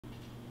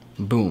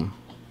boom,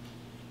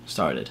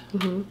 started.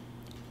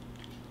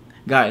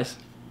 Guys,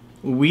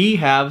 we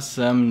have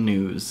some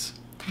news.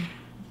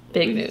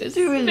 Big news.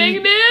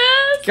 Big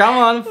news. Come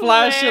on,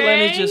 flash it. Let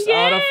me just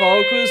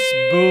autofocus.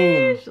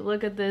 Boom.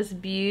 Look at this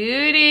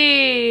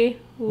beauty.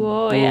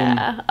 Whoa, Boom.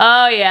 yeah.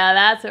 Oh, yeah,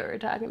 that's what we're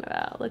talking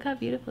about. Look how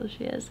beautiful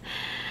she is.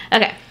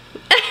 Okay.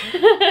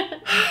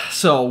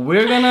 So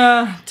we're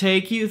gonna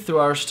take you through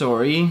our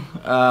story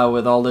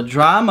with all the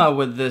drama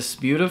with this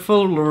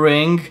beautiful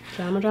ring.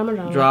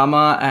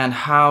 Drama and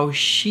how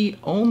she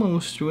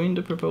almost ruined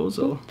the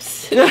proposal.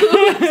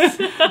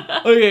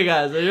 Okay,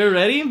 guys, are you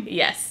ready?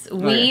 Yes,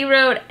 we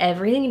wrote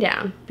everything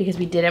down because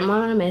we didn't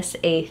want to miss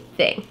a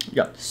thing.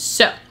 Yep.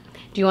 So,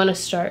 do you want to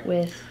start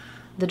with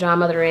the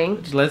drama of the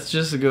ring? Let's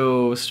just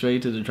go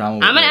straight to the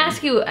drama. I'm gonna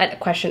ask you a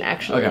question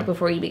actually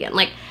before you begin.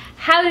 Like,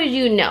 how did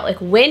you know? Like,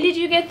 when did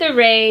you get the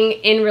ring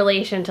in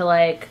relation to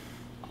like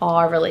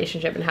our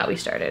relationship and how we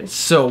started?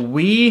 So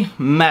we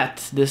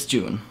met this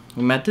June.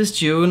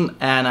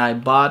 And I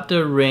bought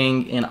the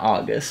ring in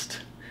August.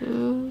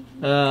 I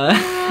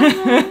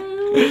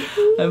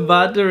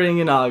bought the ring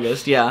in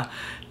August, yeah.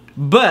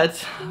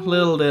 But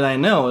little did I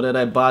know that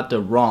I bought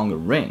the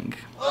wrong ring.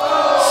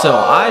 So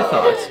I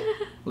thought,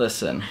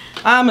 listen,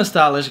 I'm a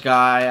stylish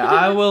guy.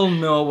 I will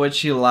know what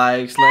she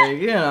likes. Like,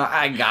 you know,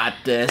 I got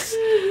this.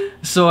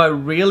 So I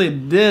really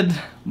did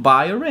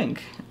buy a ring.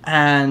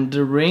 And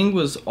the ring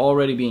was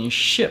already being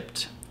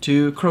shipped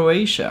to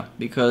Croatia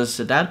because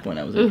at that point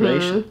I was in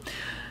Croatia.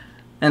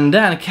 And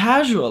then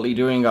casually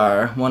during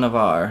one of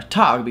our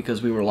talk,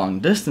 because we were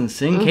long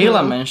distancing,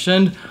 Kayla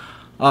mentioned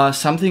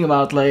something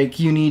about like,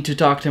 you need to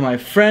talk to my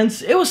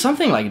friends. It was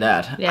something like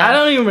that. Yeah. I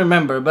don't even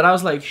remember, but I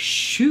was like,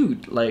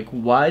 shoot, like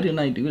why didn't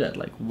I do that?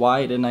 Like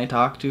why didn't I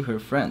talk to her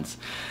friends?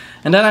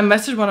 And then I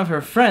messaged one of her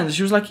friends.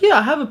 She was like, yeah,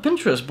 I have a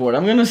Pinterest board.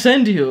 I'm gonna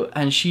send you.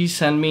 And she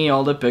sent me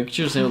all the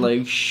pictures. They were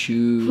like,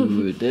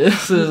 shoot,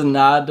 this is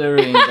not the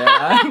ring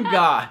that I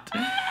got.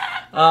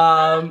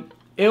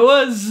 It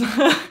was...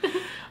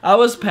 I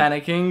was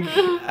panicking.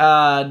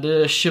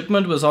 The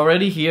shipment was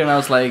already here and I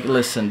was like,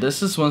 listen,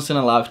 this is once in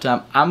a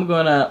lifetime. I'm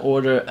gonna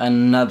order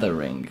another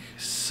ring.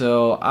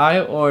 So I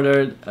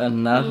ordered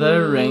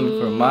another ring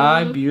for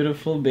my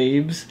beautiful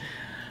babes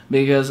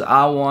because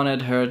I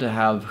wanted her to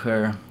have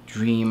her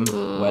dream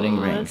wedding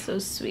ring. That's so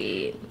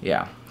sweet.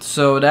 Yeah.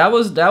 So that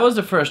was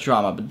the first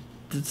drama, but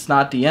it's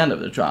not the end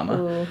of the drama.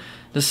 Ooh.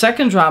 The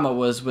second drama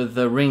was with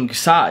the ring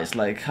size.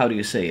 Like, how do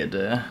you say it?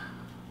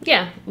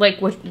 Yeah, like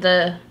with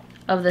the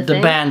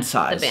band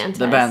size.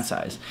 The band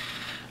size.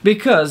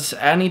 Because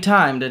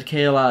anytime that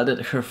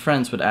her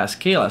friends would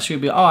ask Kayla,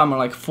 she'd be, oh, I'm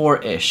like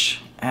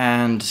 4-ish.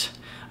 And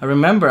I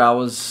remember I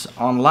was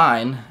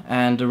online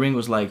and the ring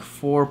was like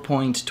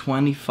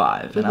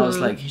 4.25. And I was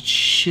like, it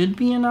should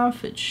be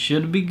enough. It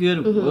should be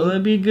good. Will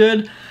it be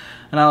good?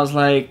 And I was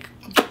like,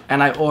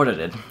 and I ordered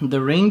it. The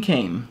ring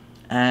came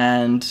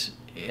and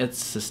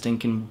it's a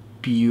stinking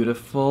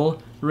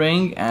beautiful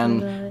ring,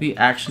 and we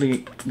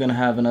actually gonna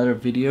have another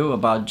video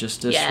about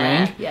just this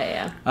ring.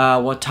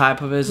 What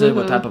type of is it?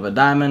 What type of a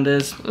diamond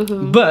is?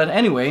 But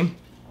anyway,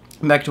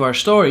 back to our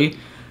story.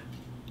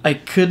 I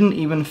couldn't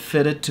even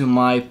fit it to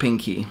my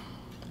pinky,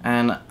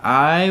 and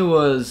I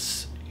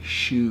was,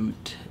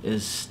 shoot,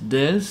 is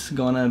this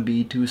gonna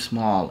be too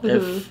small?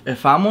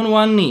 If I'm on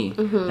one knee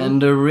and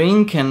the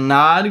ring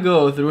cannot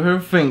go through her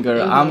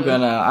finger, I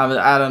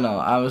don't know.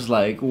 I was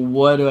like,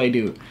 what do I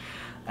do?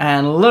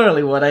 And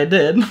literally what I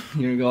did,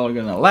 you're all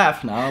gonna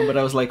laugh now, but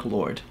I was like,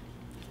 Lord,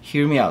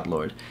 hear me out,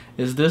 Lord.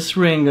 Is this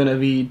ring gonna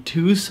be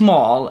too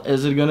small?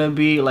 Is it gonna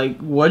be like,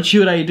 what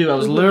should I do? I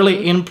was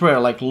literally in prayer,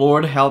 like,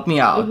 Lord, help me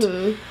out.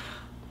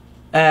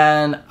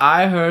 And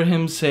I heard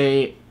him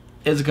say,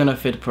 it's gonna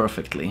fit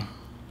perfectly.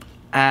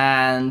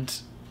 And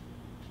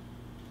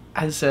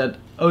I said,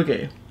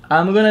 okay,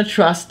 I'm gonna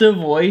trust the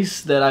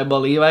voice that I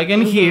believe I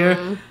can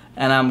hear,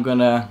 and I'm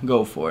gonna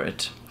go for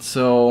it.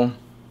 So...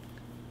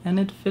 and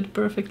it fit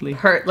perfectly.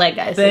 Like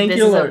guys, this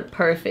is a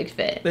perfect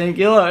fit. Thank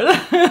you, Lord.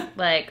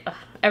 Like,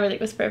 everything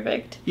was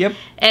perfect. Yep.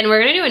 And we're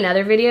gonna do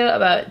another video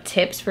about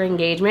tips for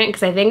engagement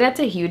because I think that's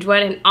a huge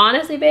one. And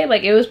honestly, babe,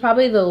 like it was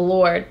probably the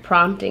Lord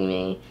prompting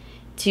me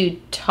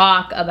to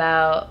talk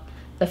about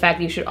the fact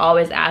that you should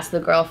always ask the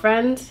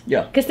girlfriend.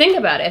 Yeah. Because think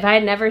about it. If I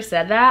had never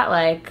said that,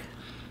 like,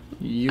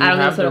 you would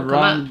have the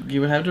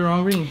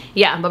wrong ring.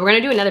 Yeah, but we're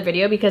gonna do another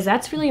video because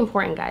that's really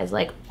important, guys.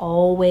 Like,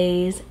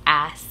 always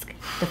ask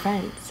the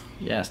friends.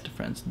 Yes, the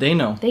friends. They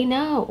know. They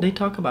know. They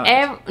talk about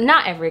it.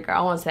 Not every girl,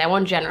 I won't say, I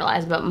won't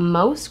generalize, but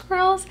most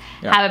girls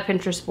have a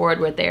Pinterest board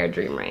with their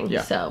dream ring.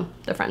 Yeah. So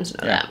the friends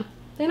know that.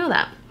 They know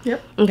that.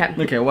 Yep. Okay.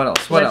 Okay, what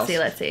else? What else?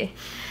 Let's see.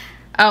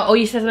 Oh,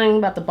 you said something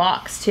about the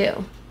box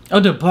too.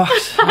 Oh, the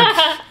box.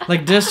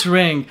 like this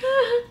ring.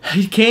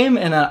 It came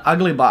in an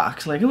ugly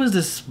box. Like, it was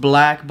this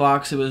black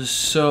box. It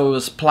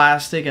was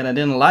plastic and I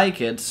didn't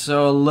like it.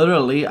 So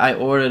literally I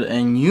ordered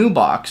a new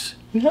box.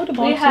 We have the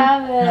box. We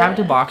have it. We have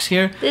the box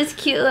here. This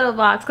cute little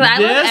box. Cause I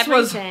love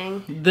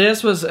everything.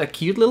 This was a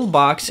cute little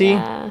boxy.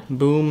 Yeah.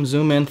 Boom,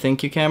 zoom in.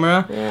 Thank you,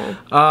 camera.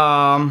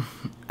 Yeah.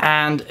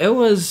 And it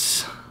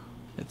was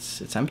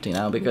it's empty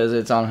now because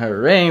it's on her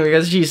ring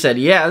because she said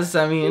yes.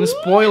 I mean,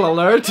 spoiler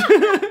alert.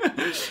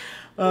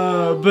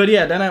 But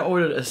yeah, then I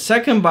ordered a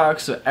second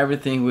box so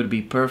everything would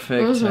be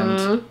perfect,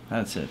 and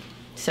that's it.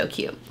 So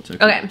cute.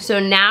 Okay, so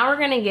now we're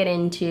gonna get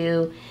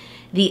into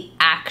the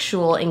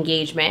actual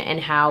engagement and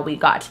how we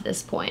got to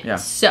this point. Yeah.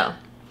 So,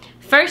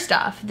 first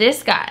off,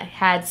 this guy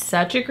had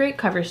such a great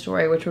cover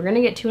story, which we're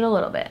gonna get to in a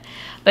little bit.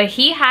 But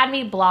he had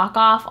me block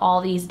off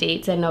all these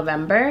dates in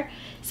November.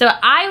 So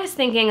I was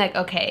thinking like,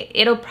 okay,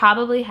 it'll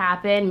probably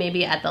happen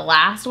maybe at the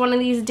last one of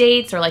these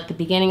dates or like the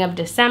beginning of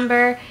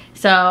December.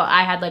 So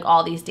I had like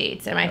all these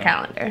dates in my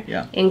calendar.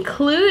 Yeah.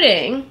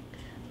 Including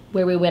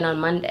where we went on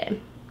Monday.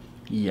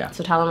 Yeah.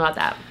 So tell them about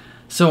that.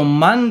 So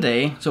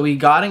Monday, so we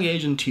got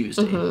engaged on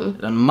Tuesday.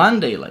 On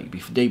Monday,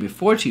 like day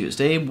before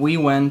Tuesday, we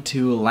went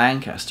to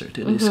Lancaster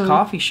to this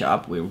coffee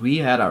shop where we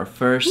had our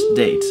first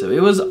date. So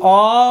it was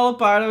all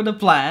part of the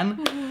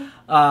plan.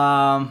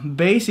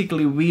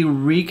 Basically, we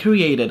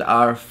recreated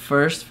our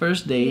first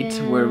date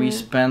where we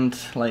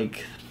spent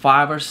like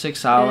 5 or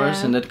 6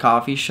 hours in that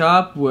coffee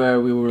shop where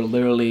we were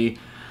literally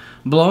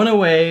blown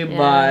away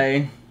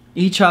by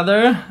each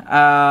other.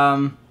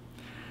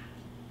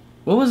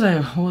 What was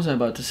I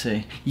about to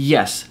say?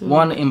 Yes,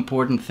 one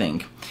important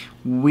thing.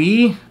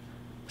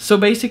 So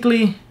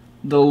basically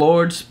the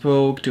Lord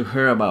spoke to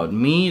her about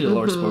me, the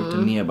Lord spoke to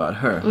me about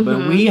her.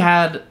 But we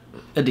had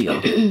a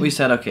deal. We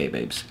said, okay,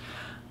 babes,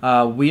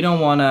 we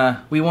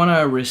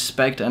wanna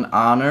respect and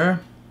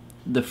honor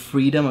the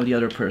freedom of the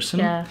other person.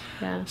 Yeah.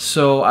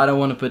 So I don't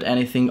want to put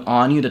anything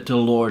on you that the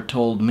Lord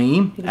told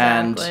me,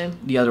 and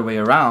the other way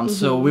around.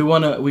 So we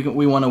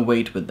wanna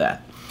wait with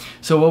that.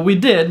 So what we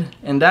did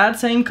in that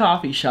same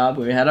coffee shop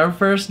where we had our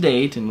first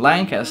date in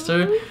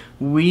Lancaster,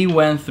 we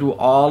went through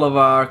all of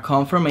our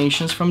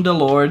confirmations from the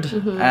Lord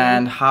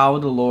and how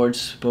the Lord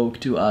spoke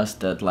to us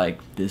that like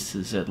this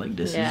is it, like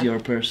this is your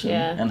person,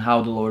 and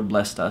how the Lord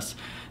blessed us.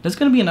 There's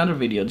gonna be another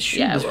video to shoot.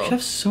 Yeah, we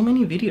have so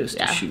many videos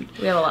to shoot.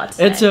 We have a lot to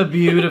say. It's a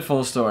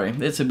beautiful story.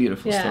 It's a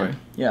beautiful story.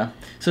 Yeah.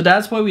 So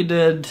that's what we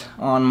did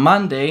on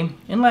Monday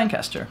in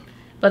Lancaster.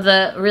 But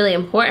the really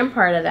important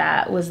part of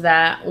that was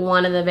that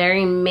one of the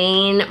very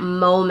main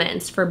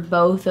moments for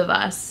both of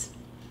us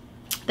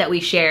that we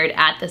shared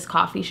at this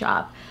coffee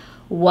shop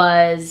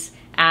was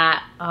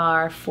at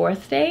our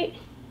 4th date.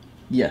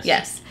 Yes.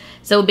 Yes.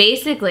 So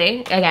basically,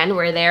 again,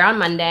 we're there on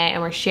Monday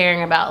and we're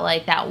sharing about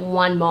like that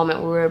one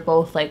moment where we were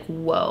both like,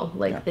 whoa,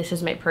 like this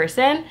is my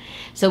person.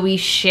 So we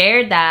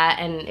shared that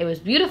and it was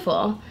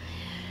beautiful.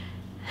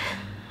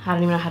 I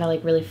don't even know how to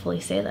like really fully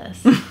say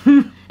this.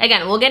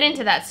 Again, we'll get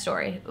into that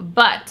story,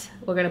 but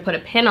we're gonna put a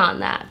pin on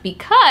that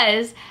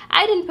because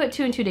I didn't put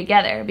 2 and 2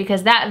 together,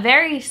 because that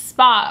very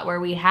spot where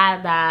we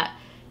had that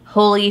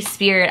Holy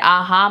Spirit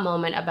aha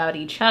moment about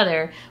each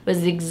other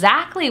was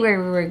exactly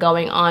where we were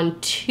going on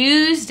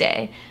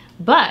Tuesday.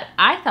 But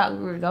I thought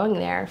we were going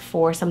there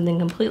for something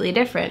completely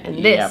different,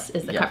 and this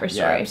is the cover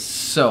story.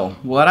 So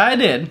what I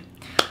did,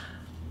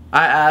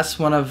 I asked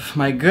one of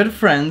my good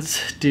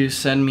friends to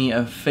send me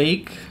a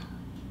fake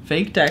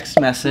text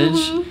message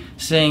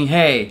saying,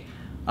 hey,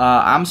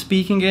 I'm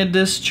speaking at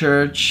this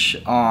church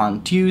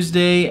on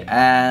Tuesday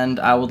and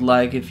I would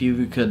like if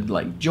you could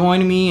like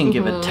join me and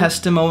give a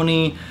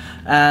testimony,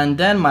 and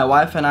then my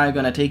wife and I are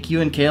gonna take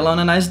you and Kayla on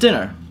a nice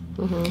dinner.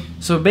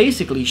 So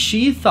basically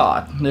she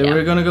thought that we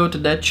were gonna go to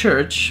that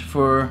church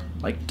for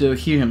like to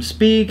hear him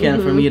speak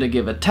and for me to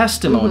give a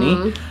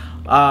testimony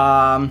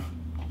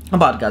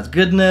about God's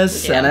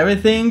goodness and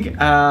everything,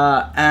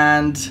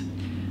 and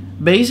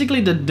basically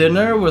the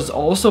dinner was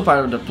also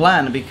part of the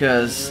plan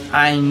because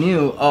I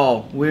knew,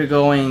 oh, we're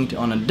going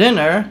on a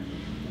dinner,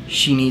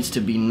 she needs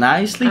to be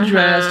nicely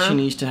dressed, she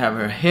needs to have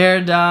her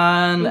hair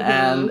done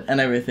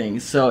and everything.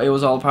 So it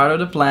was all part of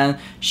the plan.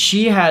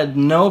 She had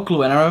no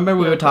clue, and I remember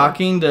we were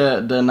talking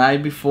the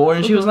night before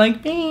and she was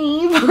like,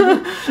 babe,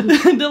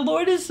 the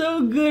Lord is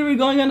so good, we're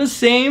going on the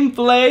same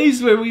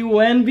place where we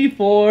went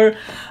before,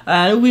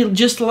 and we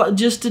just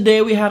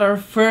today we had our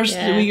first,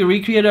 we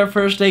recreated our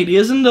first date.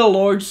 Isn't the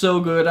Lord so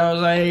good? I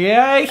was like,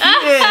 yeah, he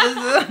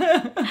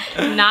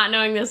is. Not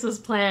knowing this was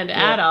planned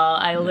at all,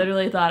 I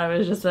literally thought it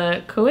was just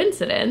a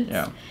coincidence.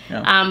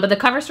 But the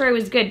cover story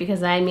was good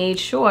because I made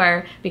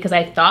sure, because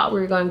I thought we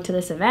were going to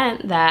this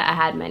event, that I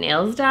had my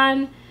nails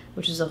done,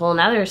 which is a whole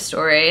nother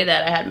story,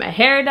 that I had my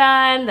hair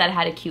done, that I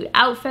had a cute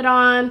outfit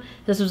on.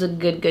 This was a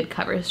good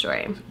cover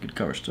story. Good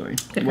cover story.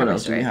 What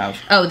else do we have?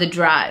 Oh, the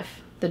drive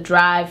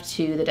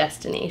to the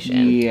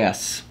destination.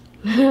 Yes.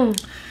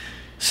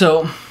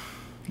 So,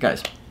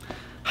 guys,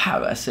 how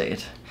do I say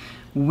it?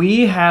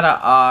 We had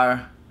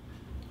our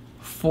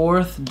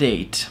 4th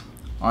date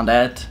on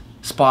that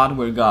spot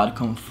where God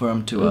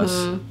confirmed to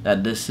us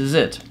that this is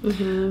it.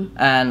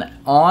 And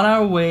on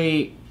our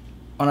way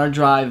on our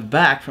drive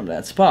back from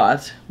that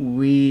spot,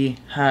 we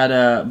had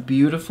a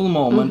beautiful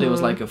moment. It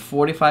was like a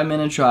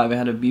 45-minute drive. We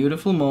had a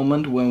beautiful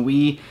moment when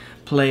we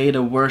played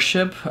a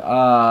worship,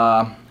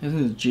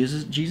 isn't it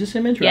Jesus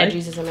image, right? Yeah,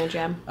 Jesus image,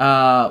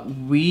 yeah.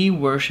 We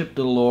worshiped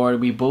the Lord.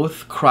 We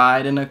both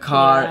cried in a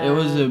car. Yeah. It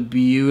was a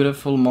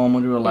beautiful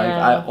moment. We were like,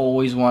 I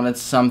always wanted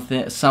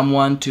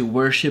someone to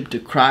worship, to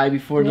cry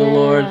before the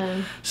Lord.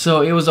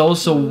 So it was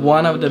also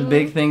one of the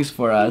big things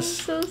for us.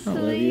 So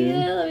sweet.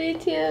 I love you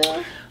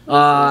too.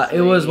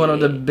 It was one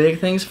of the big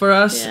things for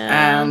us,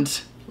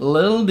 and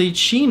little did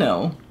she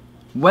know,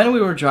 when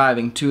we were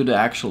driving to the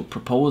actual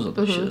proposal,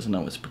 she doesn't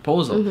know it's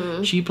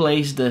proposal, she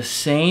plays the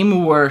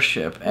same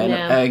worship, and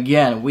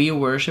again, we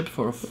worshiped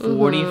for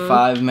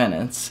 45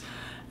 minutes,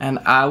 and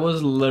I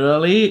was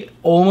literally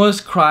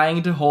almost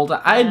crying the whole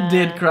time. I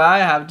did cry, I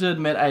have to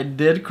admit, I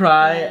did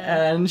cry,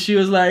 and she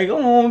was like,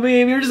 oh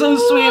babe, you're so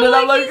sweet, and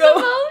I'm like,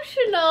 oh.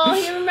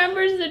 He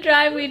remembers the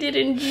drive we did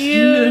in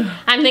June.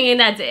 I'm thinking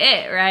that's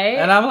it, right?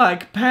 And I'm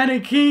like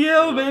panicking,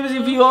 yo, baby,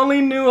 if you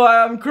only knew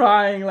I'm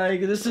crying,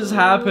 like this is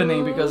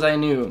happening, because I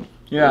knew.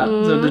 Yeah,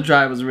 so the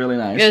drive was really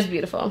nice. It was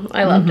beautiful.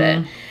 I loved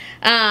it.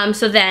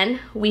 So then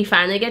we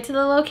finally get to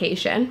the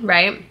location,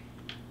 right?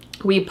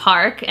 We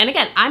park, and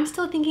again, I'm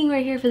still thinking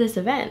we're here for this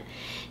event.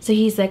 So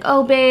he's like,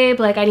 oh babe,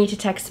 like I need to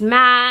text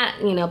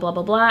Matt, you know, blah,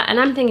 blah, blah. And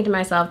I'm thinking to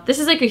myself, this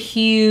is like a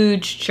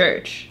huge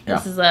church. Yeah.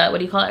 This is a, what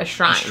do you call it? A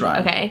shrine.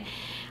 Okay.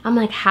 I'm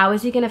like, how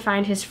is he gonna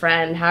find his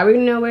friend? How are we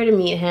gonna know where to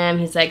meet him?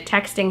 He's like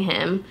texting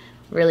him,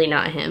 really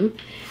not him.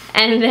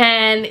 And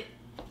then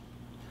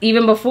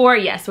even before,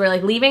 yes, we're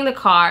like leaving the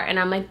car, and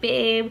I'm like,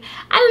 babe,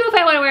 I don't know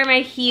if I want to wear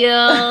my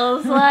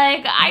heels.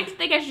 Like, I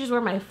think I should just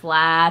wear my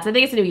flats. I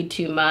think it's gonna be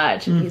too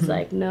much. And he's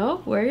like,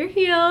 no, wear your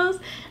heels.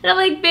 And I'm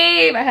like,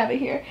 babe, I have it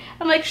here.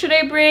 I'm like, should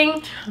I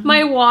bring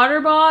my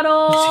water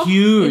bottle? It's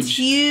huge. It's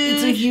huge.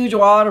 It's a huge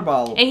water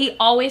bottle. And he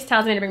always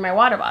tells me to bring my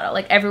water bottle,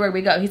 like everywhere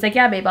we go. He's like,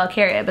 yeah, babe, I'll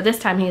carry it. But this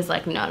time he's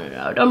like, no, no,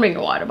 no, don't bring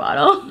your water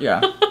bottle.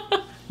 Yeah.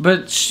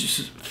 But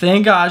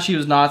thank God she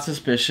was not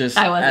suspicious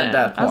at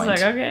that point. I was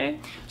like, okay.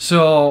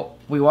 So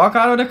we walk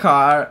out of the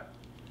car,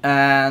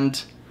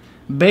 and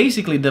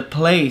basically the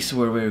place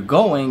where we're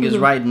going is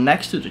right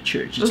next to the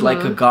church. It's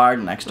like a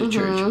garden next to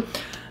church.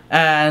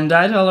 And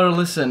I tell her,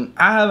 listen,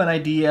 I have an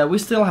idea. We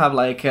still have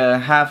like a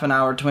half an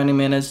hour, 20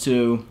 minutes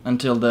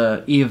until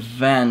the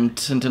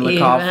event, until the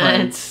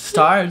conference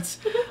starts.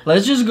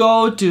 Let's just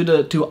go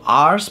to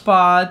our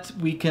spot.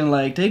 We can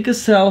like take a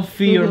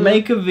selfie or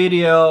make a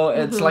video.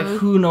 It's like,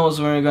 who knows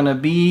when we're gonna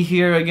be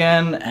here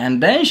again.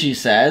 And then she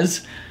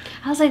says,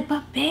 I was like,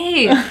 but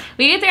babe,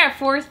 we get there at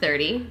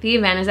 4:30. The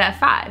event is at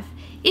 5.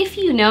 If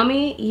you know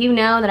me, you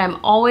know that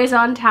I'm always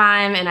on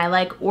time and I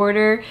like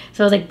order.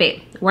 So I was like,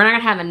 babe, we're not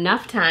gonna have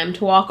enough time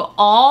to walk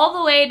all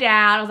the way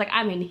down. I was like,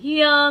 I'm in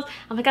heels.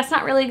 I'm like, that's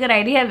not really a good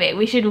idea, babe.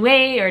 We should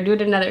wait or do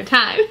it another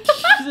time.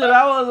 So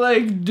I was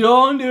like,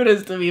 don't do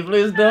this to me,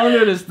 please don't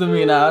do this to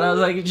me now. And I was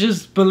like,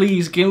 just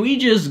please, can we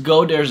just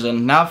go? There's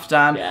enough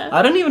time. Yeah.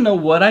 I don't even know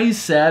what I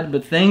said,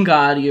 but thank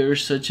God you're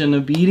such an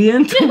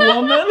obedient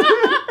woman.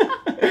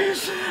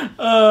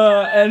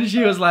 And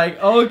she was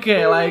like,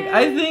 okay, like,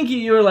 I think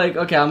you were like,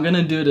 okay, I'm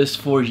gonna do this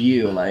for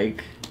you,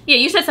 like. Yeah,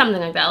 you said something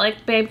like that,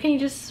 like, babe, can you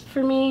just,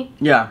 for me?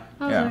 Yeah,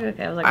 I was like,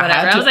 okay, I was like,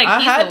 whatever. I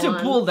had to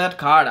pull that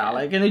card out,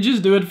 like, can you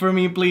just do it for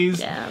me, please?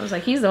 Yeah, I was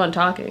like, he's the one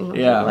talking.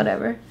 Like,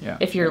 whatever. Yeah.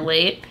 If you're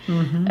late.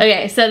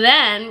 Okay, so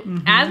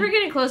then, as we're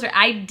getting closer,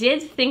 I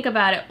did think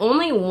about it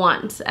only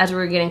once as we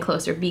were getting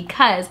closer,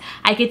 because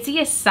I could see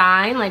a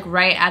sign, like,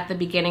 right at the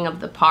beginning of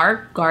the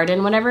park,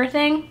 garden, whatever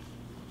thing.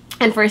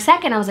 And for a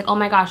second, I was like, oh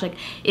my gosh, like,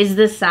 is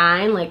this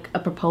sign like a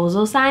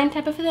proposal sign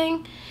type of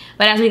thing?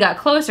 But as we got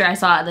closer, I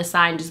saw the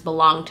sign just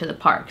belonged to the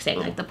park, saying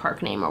like the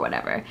park name or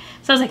whatever.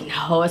 So I was like,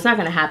 no, it's not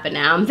gonna happen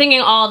now. I'm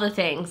thinking all the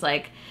things,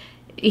 like,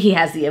 he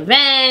has the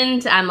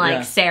event. I'm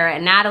like, Sarah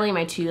and Natalie,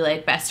 my two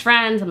like best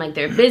friends. I'm like,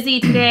 they're busy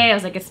today. I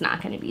was like, it's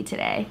not gonna be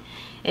today.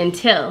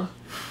 Until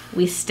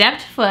we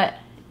stepped foot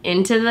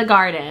into the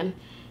garden,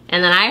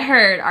 and then I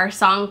heard our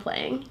song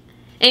playing.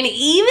 And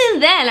even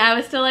then, I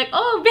was still like,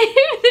 oh,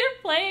 babe,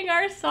 they're playing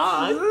our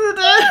song.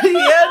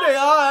 Yeah, they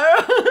are.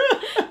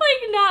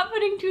 Like, not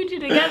putting two and two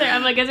together.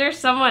 I'm like, is there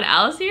someone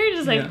else here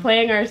just, like,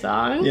 playing our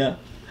song? Yeah.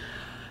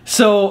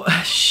 So,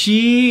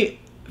 she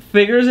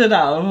figures it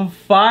out,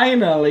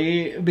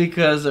 finally,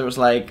 because there was,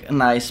 like, a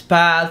nice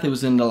path. It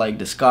was in the, like,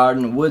 this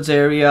garden woods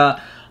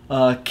area.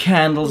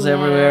 Candles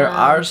everywhere,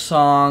 our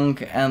song,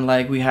 and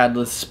like we had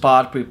the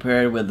spot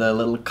prepared with a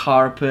little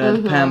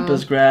carpet,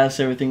 pampas grass,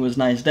 everything was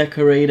nice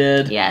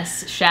decorated.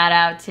 Yes, shout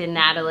out to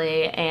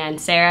Natalie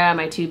and Sarah,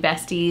 my two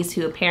besties,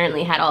 who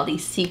apparently had all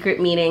these secret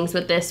meetings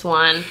with this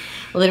one,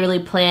 literally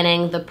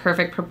planning the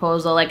perfect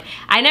proposal. Like,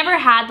 I never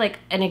had like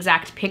an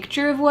exact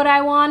picture of what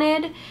I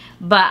wanted,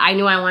 but I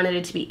knew I wanted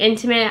it to be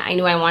intimate. I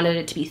knew I wanted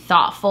it to be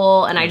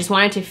thoughtful, and I just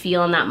wanted to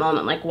feel in that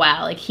moment like,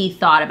 wow, like he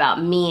thought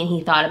about me and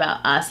he thought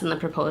about us in the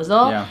proposal.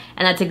 proposal. Yeah.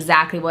 And that's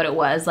exactly what it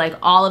was. Like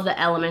all of the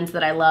elements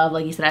that I love,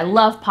 like you said, I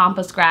love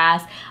pampas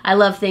grass. I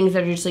love things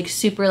that are just like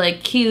super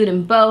like cute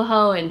and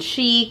boho and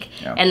chic.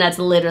 Yeah. And that's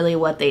literally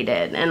what they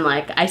did. And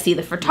like I see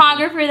the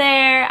photographer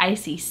there, I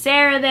see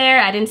Sarah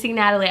there. I didn't see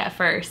Natalie at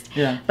first.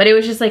 Yeah. But it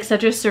was just like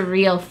such a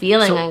surreal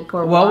feeling. So like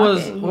we're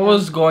walking. What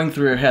was going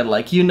through your head?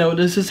 Like, you know,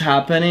 this is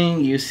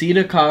happening, you see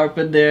the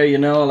carpet there, you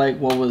know, like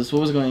what was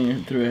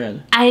going through your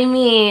head? I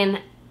mean,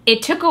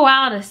 it took a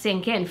while to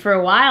sink in. For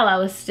a while, I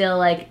was still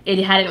like,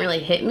 it hadn't really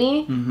hit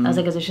me. I was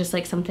like, is it just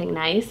like something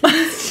nice? Like,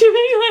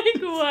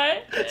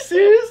 what?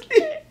 Seriously?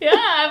 Yeah,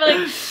 I'm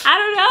like, I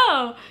don't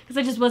know. Because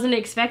I just wasn't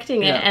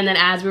expecting it. Yeah. And then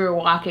as we were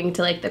walking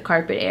to like the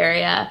carpet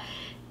area,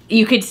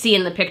 you could see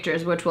in the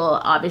pictures, which will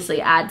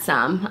obviously add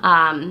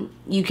some,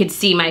 you could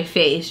see my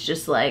face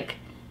just like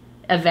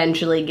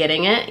eventually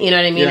getting it. You know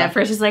what I mean? Yeah. At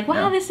first it's like,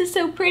 wow, this is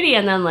so pretty.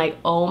 And then like,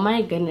 oh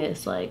my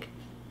goodness, like,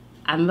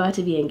 I'm about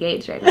to be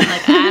engaged right now.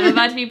 Like, I'm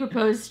about to be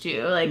proposed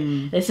to. Like,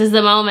 this is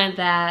the moment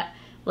that,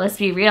 let's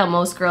be real,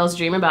 most girls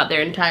dream about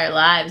their entire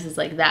lives is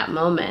like that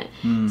moment.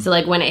 So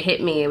like when it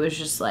hit me, it was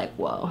just like,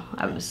 whoa,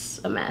 I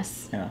was a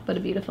mess. Yeah. But a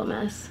beautiful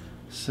mess.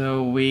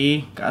 So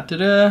we got to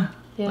the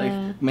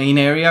like main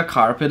area,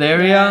 carpet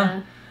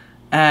area.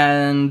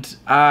 And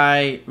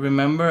I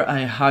remember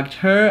I hugged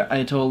her.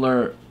 I told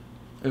her,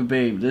 oh,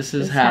 babe, this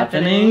is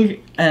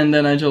happening. And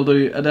then I told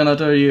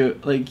you,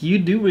 like, you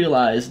do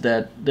realize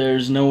that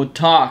there's no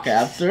talk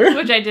after.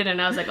 Which I didn't.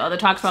 I was like, oh, the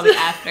talk's probably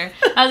after.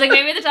 I was like,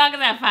 maybe the talk is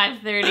at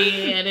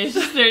 5:30 and it's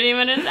just 30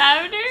 minutes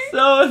after.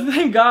 So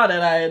thank God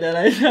that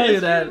I tell you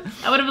that.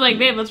 I would have been like,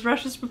 babe, let's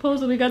rush this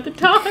proposal. We got the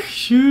talk.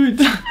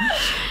 Shoot.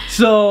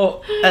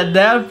 So at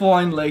that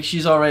point, like,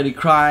 she's already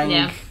crying.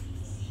 Yeah.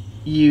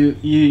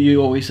 You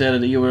always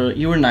said that you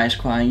were nice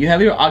crying. You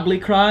have your ugly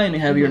cry and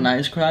you have your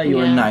nice cry. You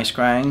were nice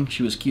crying.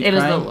 She was cute. It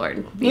crying. was the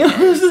Lord.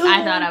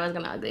 I thought I was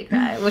gonna ugly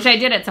cry, which I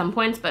did at some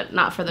points, but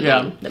not for the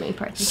main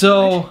parts.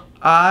 So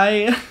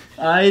I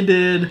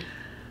did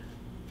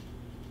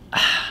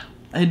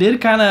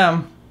kind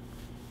of,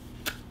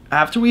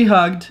 after we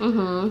hugged,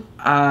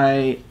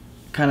 I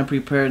kind of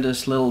prepared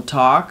this little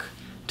talk.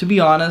 To be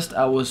honest,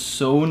 I was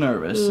so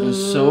nervous and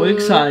so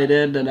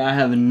excited that I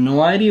have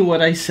no idea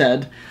what I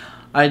said.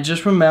 I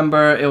just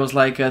remember it was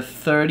like a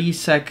 30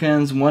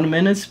 seconds, 1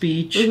 minute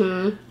speech.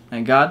 I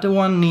got to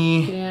one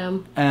knee,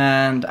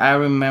 and I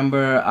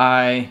remember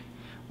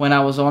when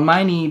I was on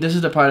my knee, this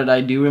is the part that I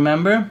do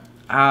remember,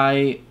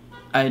 I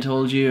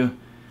told you,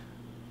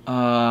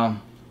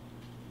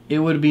 it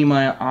would be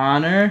my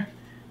honor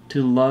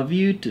to love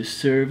you, to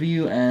serve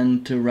you,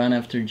 and to run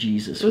after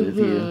Jesus with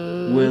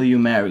you. Will you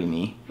marry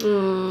me?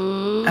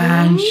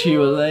 And she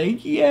was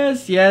like,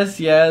 yes, yes,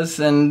 yes.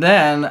 And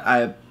then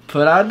I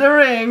put out the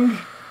ring.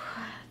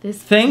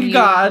 Thank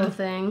God.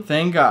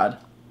 Thank God.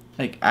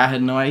 Like, I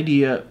had no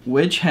idea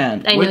which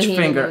hand, which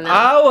finger.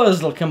 I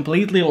was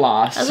completely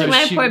lost. I was like,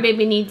 my poor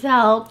baby needs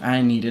help.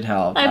 I needed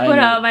help. I put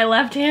out my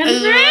left hand.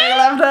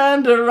 Left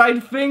hand, the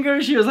right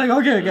finger. She was like,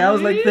 okay. I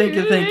was like, thank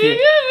you.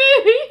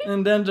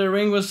 And then the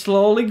ring was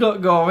slowly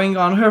going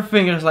on her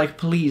fingers, like,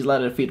 please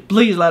let it fit.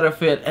 Please let it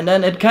fit. And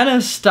then it kind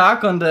of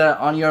stuck on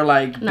your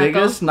like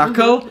biggest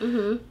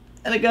knuckle.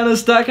 And it kind of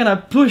stuck, and I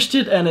pushed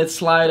it, and it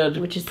slided.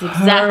 Which is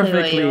exactly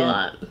what you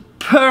want.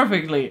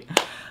 Perfectly.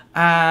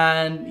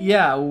 And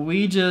yeah,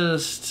 we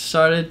just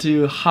started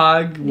to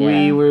hug.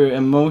 We were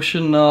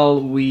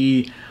emotional.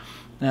 The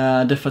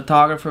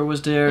photographer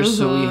was there,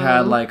 so we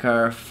had like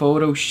our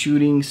photo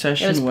shooting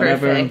session. It was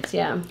perfect.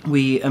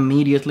 We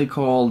immediately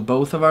called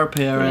both of our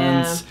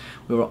parents.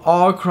 We were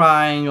all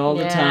crying all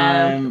the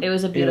time. It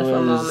was a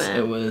beautiful moment.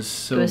 It was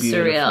so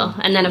beautiful. Surreal.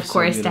 And then of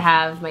course to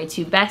have my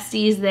two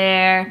besties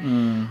there,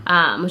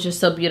 was just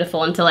so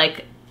beautiful, and to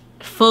like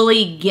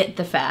fully get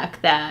the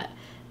fact that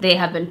they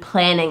have been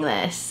planning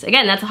this.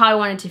 Again, that's how I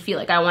wanted to feel.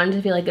 Like, I wanted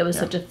to feel like it was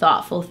such a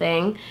thoughtful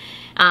thing.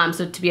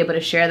 So to be able to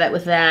share that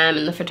with them,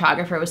 and the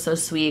photographer was so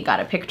sweet, got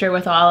a picture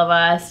with all of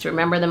us to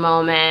remember the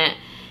moment.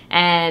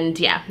 And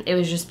yeah, it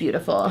was just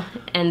beautiful.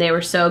 And they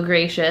were so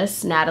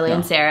gracious, Natalie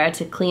and Sarah,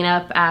 to clean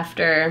up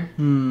everything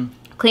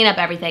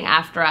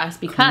after us,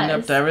 because cleaned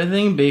up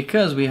everything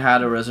because we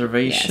had a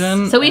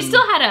reservation. So we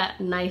still had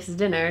a nice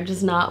dinner,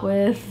 just not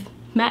with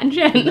Matt and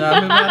Jen.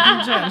 Not with Matt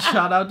and Jen.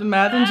 Shout out to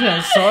Matt and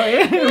Jen.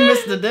 Sorry, we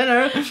missed the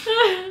dinner.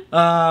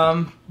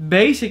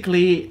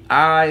 Basically,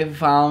 I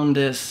found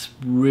this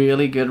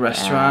really good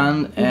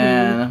restaurant,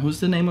 and who's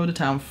the name of the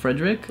town?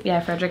 Frederick? Yeah,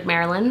 Frederick,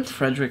 Maryland.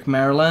 Frederick,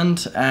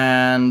 Maryland,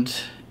 and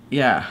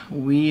yeah,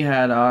 we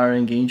had our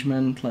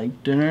engagement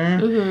like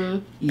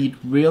dinner. Eat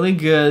really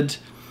good.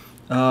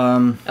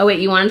 Oh wait,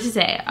 you wanted to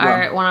say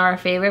one of our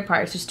favorite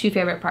parts. There's two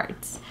favorite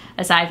parts,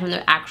 aside from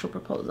the actual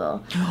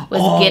proposal,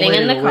 was getting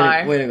in the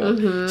car. Way to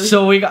go.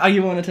 So we got,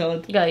 you want to tell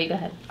it? You go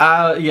ahead.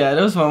 Yeah,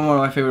 that was one of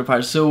my favorite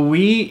parts. So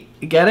we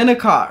get in a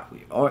car,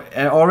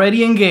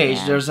 already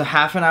engaged. There's a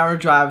half an hour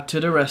drive to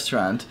the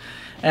restaurant.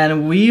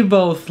 And we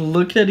both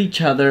looked at each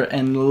other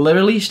and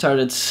literally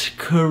started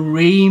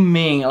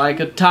screaming, like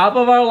at top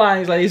of our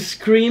lungs, like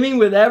screaming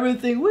with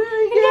everything.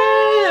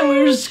 And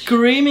we were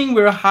screaming,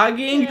 we were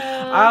hugging.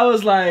 I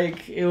was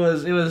like, it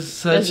was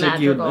such a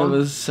cute, it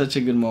was such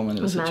a good moment.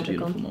 It was such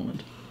magical. A beautiful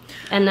moment.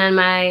 And then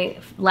my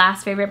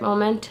last favorite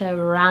moment to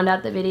round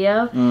out the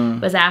video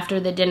was after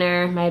the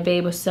dinner. My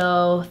babe was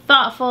so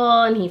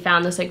thoughtful, and he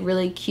found this like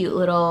really cute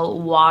little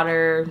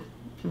water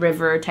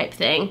river type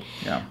thing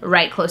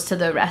right close to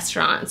the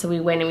restaurant. So we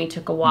went and we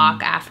took a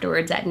walk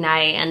afterwards at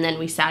night, and then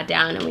we sat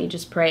down and we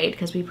just prayed,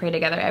 because we pray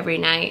together every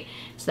night.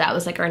 So that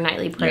was like our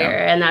nightly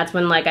prayer, and that's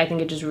when like I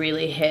think it just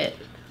really hit,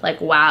 like,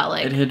 wow,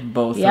 like it hit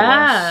both of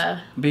us,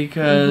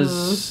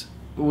 because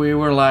we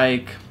were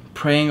like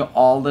praying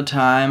all the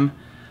time,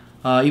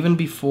 even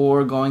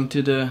before going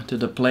to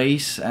the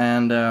place,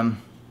 and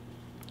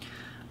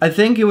I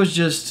think it was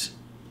just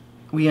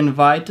we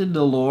invited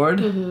the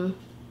Lord,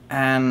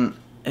 and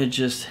it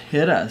just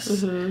hit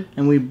us,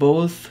 and we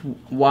both,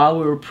 while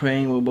we were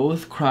praying, we were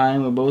both crying,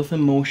 we were both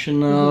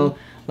emotional,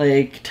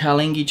 like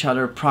telling each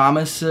other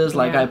promises,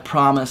 like I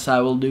promise I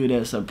will do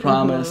this, I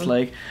promise,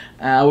 like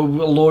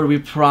Lord, we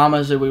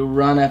promise that we will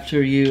run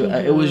after you.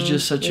 It was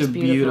just such a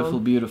beautiful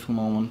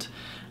moment,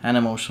 an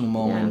emotional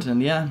moment,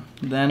 and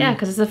then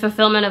because it's a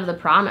fulfillment of the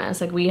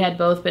promise. Like, we had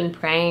both been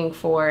praying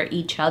for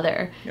each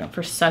other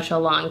for such a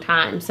long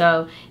time,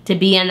 so to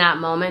be in that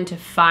moment, to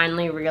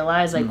finally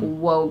realize, like,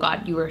 whoa,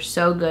 God, you are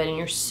so good and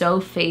you're so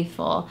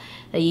faithful,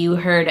 that you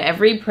heard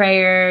every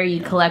prayer,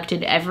 you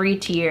collected every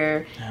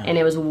tear, and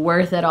it was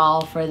worth it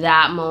all for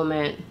that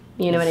moment.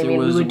 You know what I mean?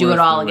 We would do it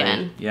all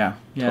again. Yeah.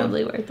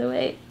 Totally worth the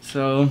wait.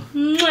 So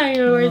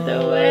you're worth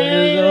the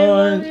wait. I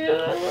love you.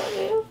 I love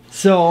you.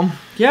 So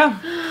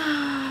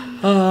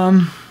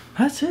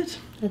that's it.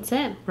 That's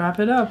it. Wrap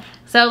it up.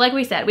 So like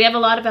we said, we have a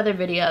lot of other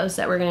videos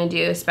that we're going to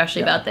do,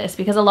 especially about this,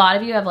 because a lot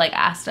of you have like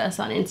asked us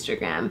on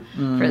Instagram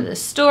for the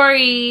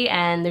story,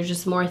 and there's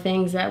just more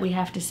things that we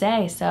have to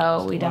say.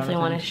 So we definitely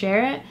want to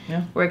share it.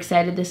 Yeah. We're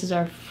excited. This is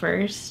our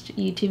first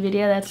YouTube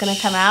video that's going to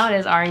come out,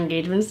 is our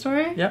engagement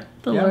story. Yep.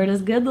 The Lord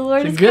is good. The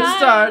Lord is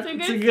kind.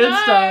 It's a good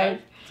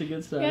start. It's a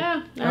good start.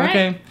 Yeah. All right.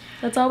 Okay.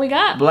 That's all we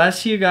got.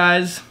 Bless you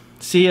guys.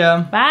 See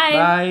ya. Bye.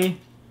 Bye.